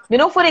thing.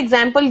 For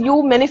example,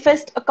 you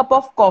manifest a cup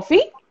of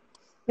coffee,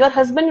 your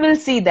husband will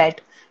see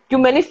that. You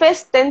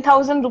manifest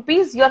 10,000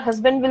 rupees, your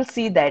husband will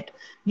see that.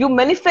 You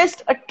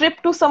manifest a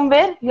trip to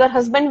somewhere, your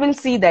husband will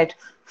see that.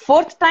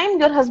 Fourth time,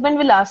 your husband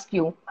will ask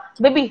you,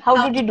 baby, how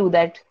How did you do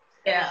that?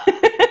 Yeah.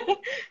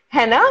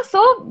 Hannah,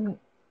 so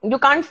you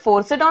can't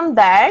force it on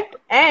that.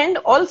 And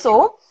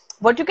also,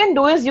 what you can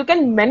do is, you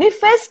can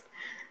manifest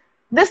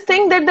this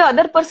thing that the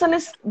other person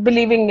is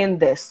believing in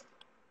this.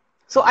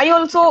 So I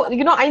also,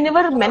 I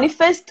never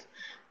manifest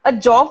a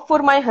job for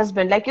my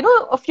husband. Like,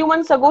 a few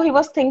months ago, he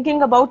was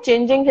thinking about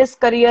changing his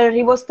career.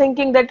 He was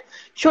thinking that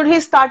should he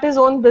start his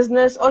own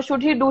business or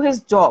should he do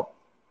his job?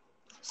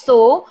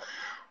 So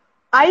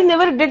I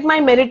never did my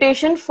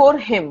meditation for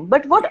him.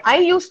 But what I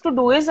used to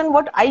do is, and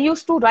what I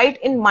used to write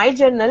in my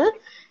journal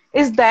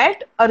is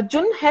that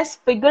Arjun has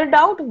figured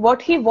out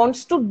what he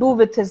wants to do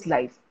with his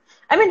life.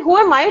 I mean, who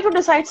am I to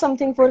decide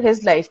something for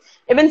his life?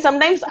 Even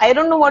sometimes I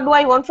don't know what do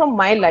I want from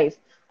my life.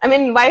 I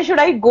mean, why should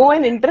I go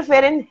and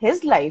interfere in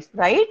his life,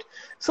 right?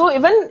 So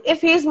even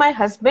if he is my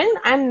husband,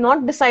 I'm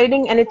not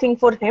deciding anything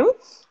for him.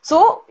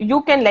 So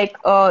you can, like,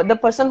 the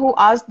person who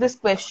asked this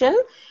question,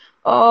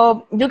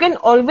 you can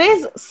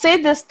always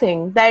say this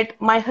thing that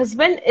my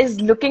husband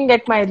is looking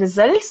at my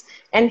results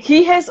and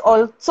he has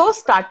also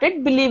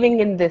started believing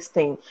in this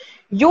thing.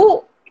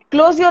 You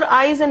close your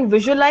eyes and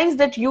visualize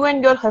that you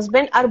and your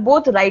husband are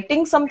both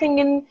writing something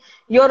in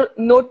your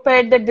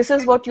notepad, that this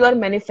is what you are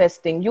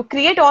manifesting. You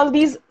create all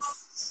these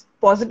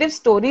positive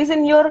stories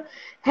in your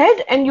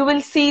head and you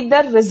will see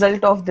the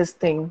result of this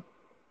thing.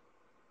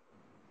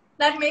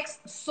 That makes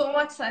so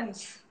much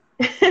sense.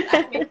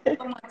 That makes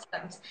so much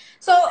sense.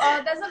 So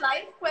there's a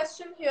live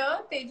question here.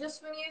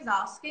 Tejaswini is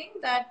asking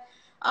that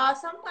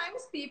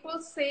sometimes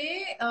people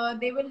say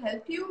they will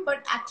help you,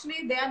 but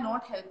actually they are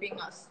not helping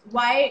us.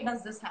 Why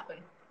does this happen?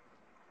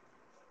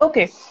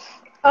 Okay.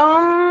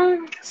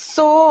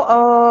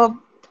 So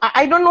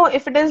I don't know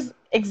if it is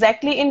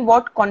exactly in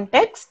what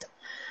context.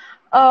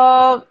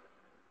 Uh,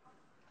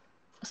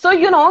 so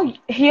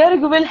here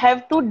you will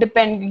have to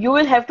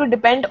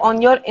depend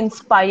on your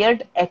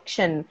inspired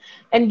action,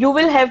 and you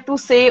will have to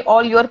say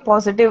all your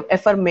positive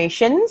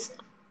affirmations,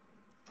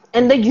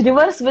 and the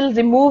universe will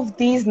remove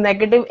these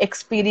negative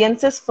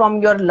experiences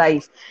from your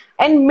life.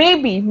 And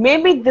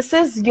maybe this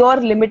is your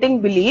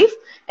limiting belief.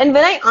 And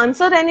when I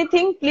answer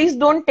anything, please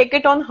don't take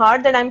it on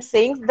heart that I'm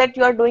saying that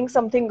you are doing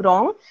something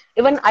wrong.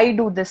 Even I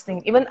do this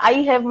thing. Even I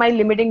have my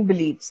limiting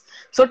beliefs.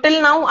 So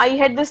till now I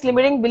had this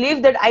limiting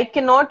belief that I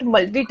cannot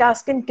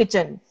multitask in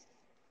kitchen,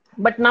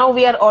 but now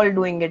we are all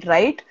doing it,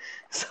 right?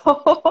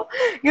 So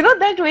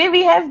that way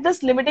we have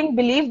this limiting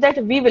belief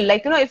that we will,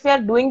 like, if we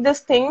are doing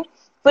this thing,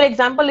 for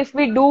example, if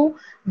we do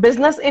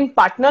business in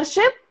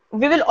partnership,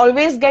 we will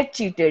always get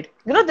cheated.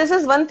 This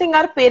is one thing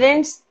our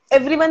parents,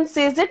 everyone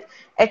says it,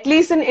 at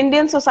least in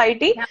Indian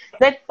society, Yeah.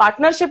 that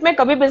partnership mein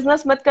kabhi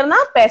business mat karna,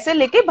 paise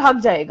leke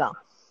bhag jayega,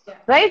 Yeah.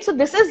 right? So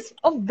this is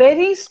a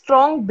very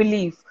strong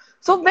belief.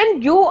 So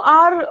when you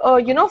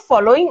are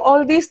following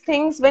all these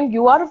things, when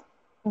you are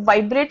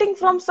vibrating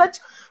from such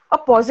a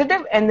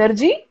positive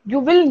energy, you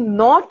will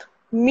not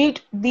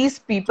meet these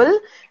people.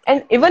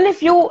 And even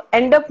if you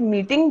end up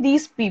meeting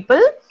these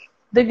people,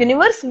 the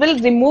universe will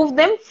remove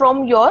them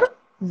from your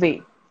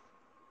way,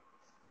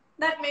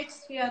 That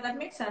makes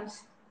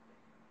sense.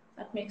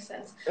 That makes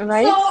sense.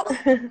 right? So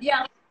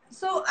yeah,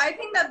 so I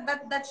think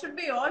that should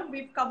be all.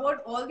 We've covered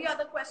all the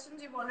other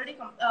questions. You've already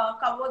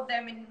covered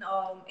them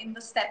in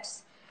the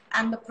steps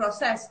and the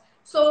process.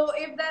 So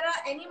if there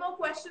are any more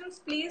questions,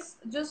 please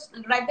just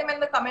write them in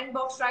the comment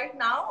box right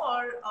now,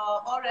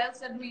 or else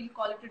then we'll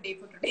call it a day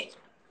for today.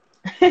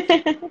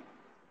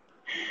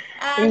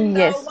 And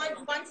Yes.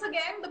 once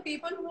again, the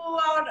people who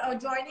are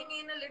joining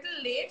in a little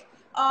late,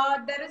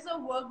 there is a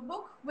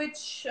workbook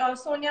which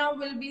Sonia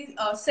will be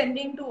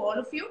sending to all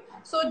of you.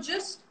 So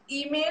just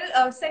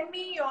send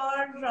me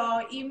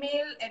your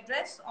email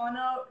address on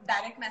a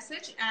direct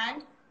message,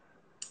 and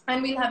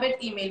we'll have it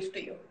emailed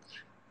to you.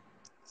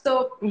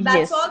 So that's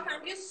Yes. all.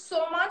 Thank you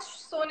so much,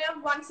 Sonia,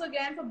 once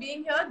again for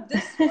being here.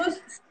 This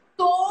was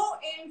so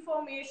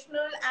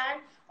informational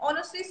and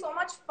honestly so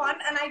much fun.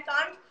 And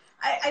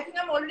I think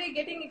I'm already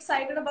getting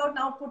excited about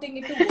now putting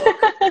it to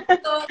work.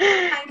 So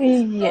thank you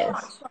so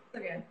much Yes. once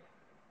again.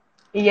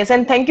 Yes,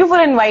 and thank you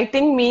for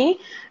inviting me.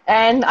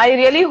 And I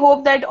really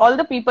hope that all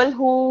the people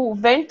who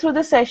went through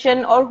the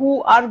session or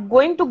who are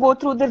going to go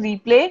through the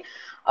replay,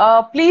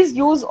 please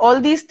use all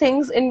these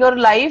things in your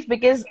life,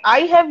 because I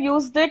have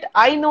used it.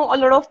 I know a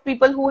lot of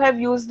people who have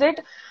used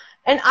it.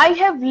 And I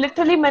have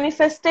literally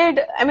manifested.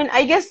 I mean,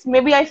 I guess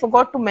maybe I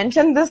forgot to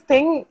mention this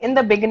thing in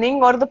the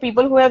beginning, or the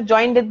people who have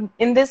joined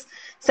in this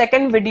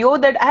second video,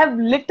 that I have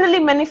literally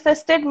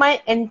manifested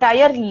my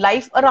entire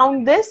life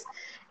around this.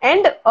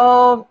 And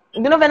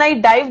when I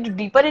dived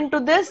deeper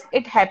into this,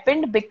 it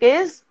happened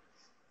because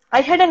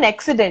I had an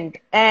accident.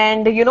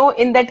 And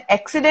in that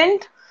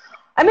accident,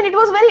 I mean, it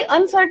was very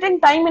uncertain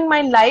time in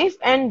my life,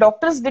 and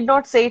doctors did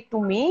not say it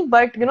to me,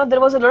 but there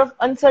was a lot of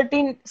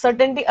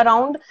uncertainty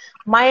around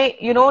my,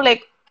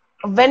 like,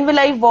 when will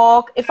I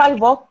walk, if I'll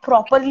walk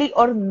properly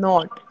or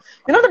not.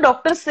 The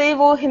doctors say,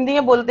 वो हिंदी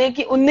में बोलते हैं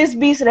कि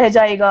 19-20 रह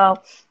जाएगा,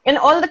 and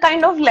all the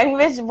kind of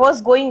language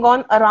was going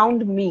on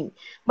around me.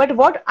 But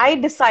what I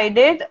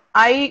decided,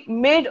 I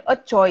made a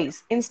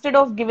choice. Instead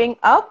of giving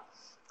up,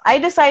 I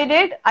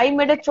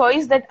made a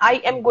choice that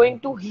I am going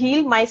to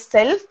heal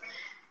myself.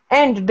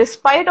 And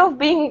despite of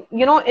being,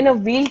 in a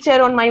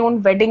wheelchair on my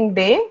own wedding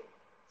day,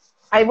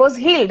 I was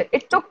healed.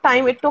 It took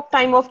time. It took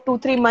time of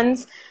 2-3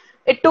 months.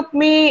 It took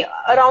me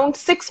around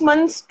 6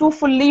 months to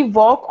fully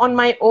walk on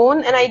my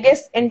own, and I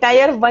guess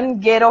entire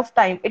 1 year of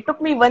time. It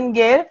took me 1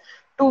 year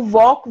to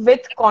walk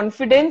with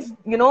confidence,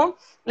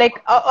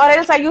 like, or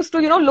else I used to,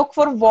 look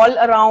for wall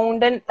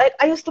around, and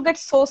I used to get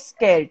so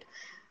scared.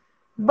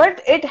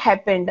 But it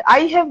happened.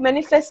 I have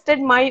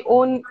manifested my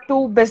own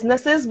two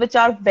businesses, which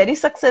are very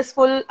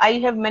successful. I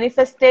have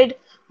manifested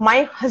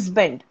my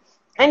husband.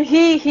 And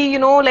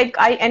like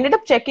I ended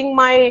up checking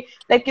my,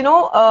 like,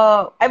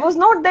 I was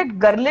not that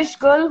girlish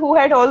girl who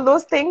had all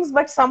those things,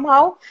 but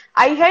somehow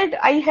I had,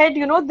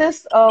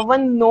 this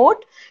one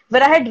note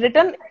where I had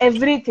written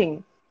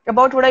everything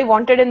about what I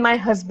wanted in my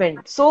husband.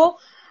 So,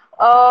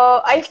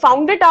 I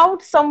found it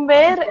out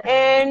somewhere,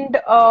 and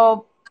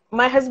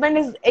my husband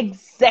is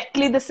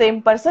exactly the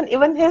same person,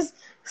 even his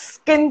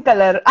skin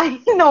color. I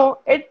know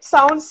it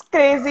sounds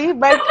crazy,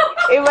 but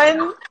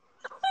even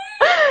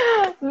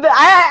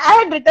I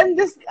had written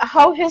this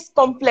how his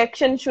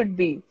complexion should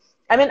be.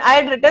 I mean, I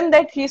had written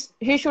that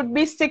he should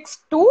be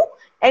 6'2"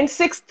 and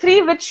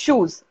 6'3" with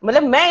shoes.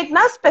 मतलब मैं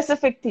इतना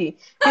specific थी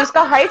कि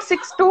उसका height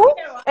 6'2"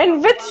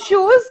 and with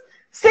shoes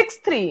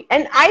 6'3",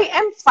 and I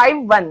am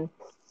 5'1".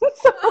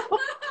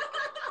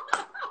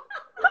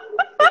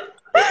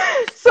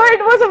 So it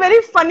was a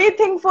very funny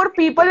thing for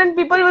people, and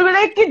people will be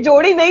like कि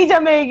जोड़ी नहीं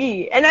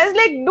जमेगी, and I was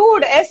like,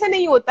 dude, ऐसे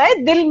नहीं होता है,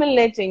 दिल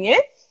मिलने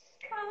चाहिए,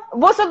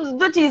 वो सब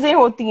जो चीजें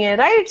होती हैं,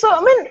 right? So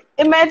I mean,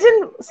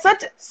 imagine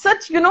such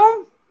such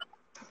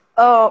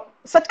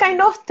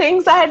kind of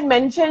things I had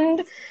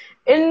mentioned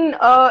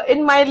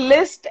in my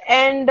list,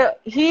 and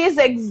he is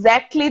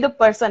exactly the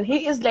person.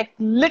 He is like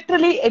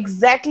literally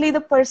exactly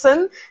the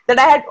person that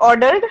I had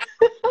ordered.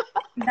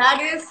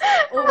 That is,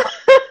 oh,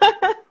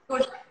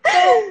 good. So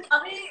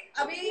अभी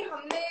अभी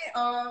हमने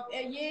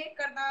ये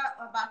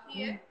करना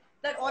बाकी है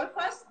that all of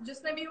us,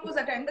 जिसने भी who's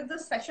attended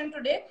this session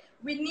today,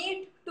 we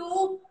need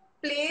to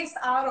place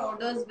our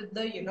orders with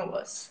the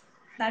universe.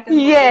 That is what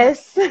we have.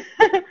 Yes.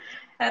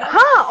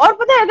 हाँ, और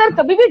पता है, अगर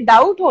कभी भी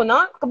डाउट हो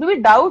ना, कभी भी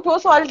डाउट हो,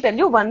 सो I will tell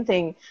you one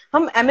thing.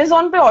 हम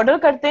Amazon पे ऑर्डर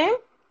करते हैं,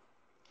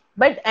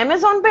 बट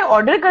Amazon पे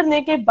ऑर्डर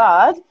करने के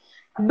बाद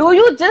do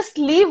you just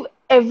leave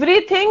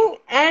everything,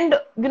 and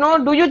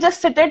do you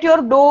just sit at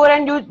your door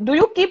and do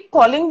you keep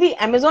calling the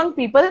Amazon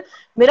people,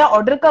 मेरा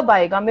order कब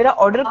आएगा, मेरा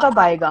ऑर्डर कब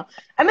आएगा?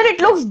 I mean, it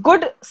looks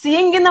good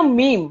seeing in a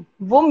meme.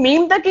 वो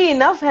meme तक ही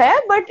enough है,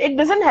 but it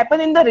doesn't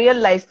happen in the real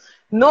life.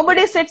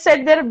 Nobody sits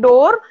at their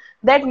door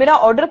that मेरा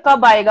ऑर्डर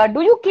कब आएगा.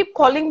 Do you keep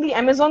calling the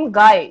Amazon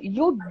guy?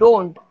 You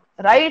don't,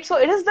 right? So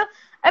it is the,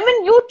 I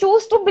mean, you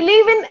choose to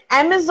believe in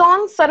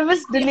Amazon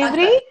service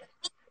delivery.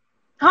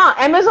 हाँ,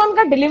 Amazon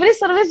का delivery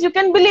service you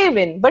can believe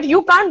in, but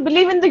you can't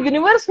believe in the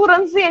universe who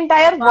runs the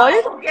entire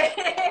world. Okay.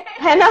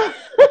 है ना?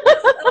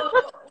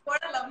 So,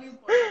 what a lovely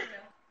point.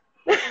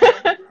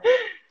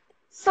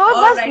 So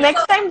बस Alright,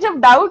 next so time जब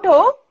doubt हो,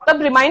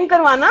 तब remind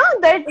करवाना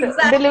that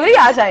exactly, delivery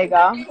आ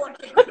जाएगा. exactly what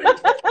you could do.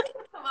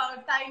 Wow,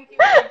 thank you.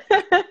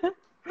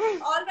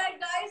 All right,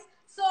 guys.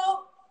 So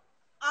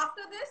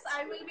after this,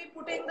 I will be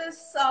putting this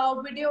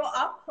video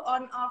up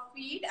on our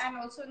feed and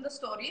also in the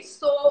stories.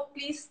 So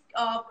please,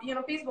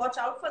 please watch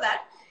out for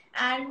that.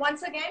 And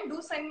once again,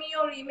 do send me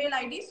your email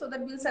ID so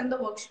that we'll send the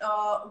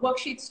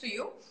worksheets to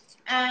you.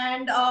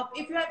 And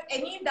if you have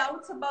any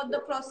doubts about the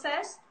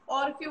process,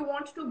 or if you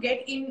want to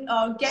get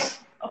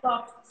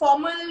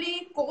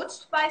formally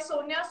coached by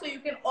Sonia, so you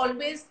can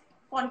always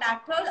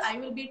contact her. I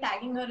will be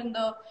tagging her in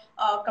the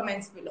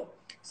comments below.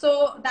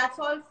 So that's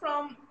all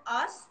from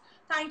us.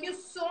 Thank you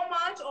so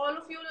much, all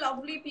of you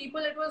lovely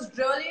people. It was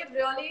really,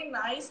 really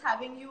nice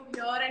having you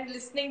here and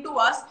listening to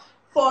us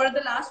for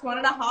the last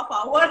 1.5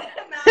 hours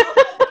now.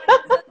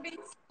 It has been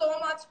so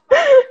much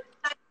fun.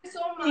 Thank you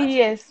so much.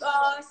 Yes.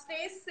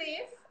 Stay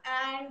safe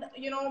and,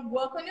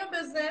 work on your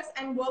business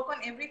and work on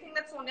everything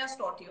that Sonia's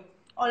taught you.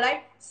 All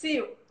right. See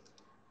you.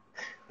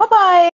 Bye bye.